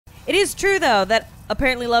It is true, though, that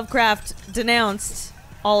apparently Lovecraft denounced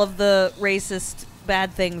all of the racist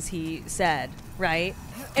bad things he said, right?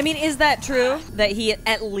 I mean, is that true? That he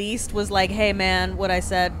at least was like, hey, man, what I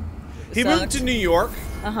said He sucked? moved to New York.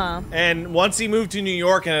 Uh-huh. And once he moved to New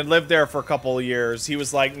York and had lived there for a couple of years, he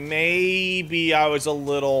was like, maybe I was a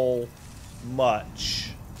little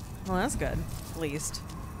much. Well, that's good, at least.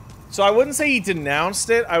 So I wouldn't say he denounced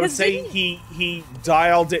it. I would say he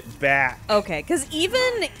dialed it back. Okay, because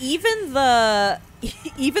even the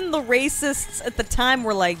racists at the time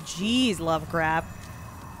were like, "Geez, Lovecraft,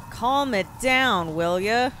 calm it down, will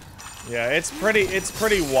ya?" Yeah, it's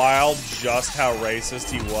pretty wild just how racist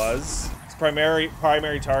he was. His primary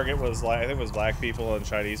target was like I think it was black people and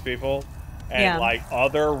Chinese people, and like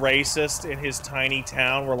other racists in his tiny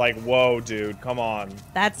town were like, "Whoa, dude, come on."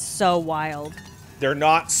 That's so wild. They're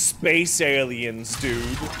not space aliens, dude.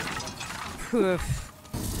 Oof.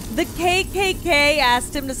 The KKK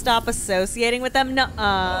asked him to stop associating with them.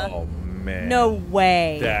 Oh man. No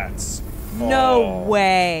way. No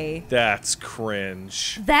way. That's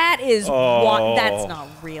cringe. That is that's not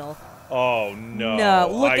real. Oh no. No,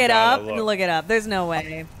 look it up. There's no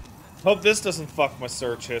way. Hope this doesn't fuck my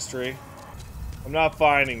search history. I'm not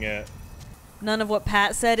finding it. None of what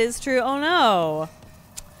Pat said is true. Oh no.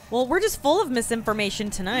 Well, we're just full of misinformation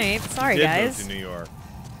tonight. Sorry, guys. He did move to New York.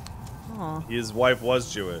 Oh. His wife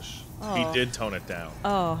was Jewish. Oh. He did tone it down.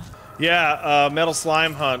 Oh. Yeah, Metal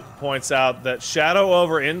Slime Hunt points out that Shadow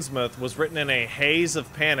over Innsmouth was written in a haze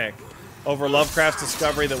of panic over Lovecraft's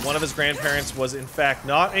discovery that one of his grandparents was in fact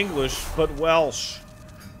not English, but Welsh.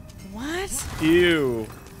 What? Ew.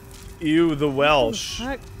 Ew, the Welsh.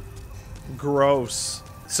 What? Gross.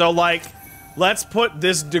 So, like, let's put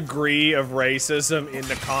this degree of racism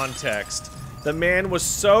into context. The man was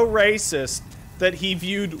so racist that he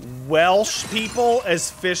viewed Welsh people as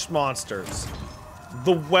fish monsters.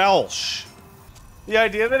 The Welsh. The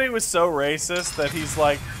idea that he was so racist that he's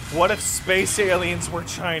like, what if space aliens were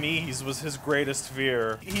Chinese was his greatest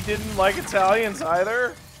fear. He didn't like Italians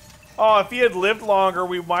either. Oh, if he had lived longer,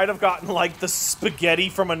 we might have gotten like the spaghetti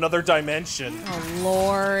from another dimension. Oh,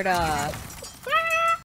 Lord.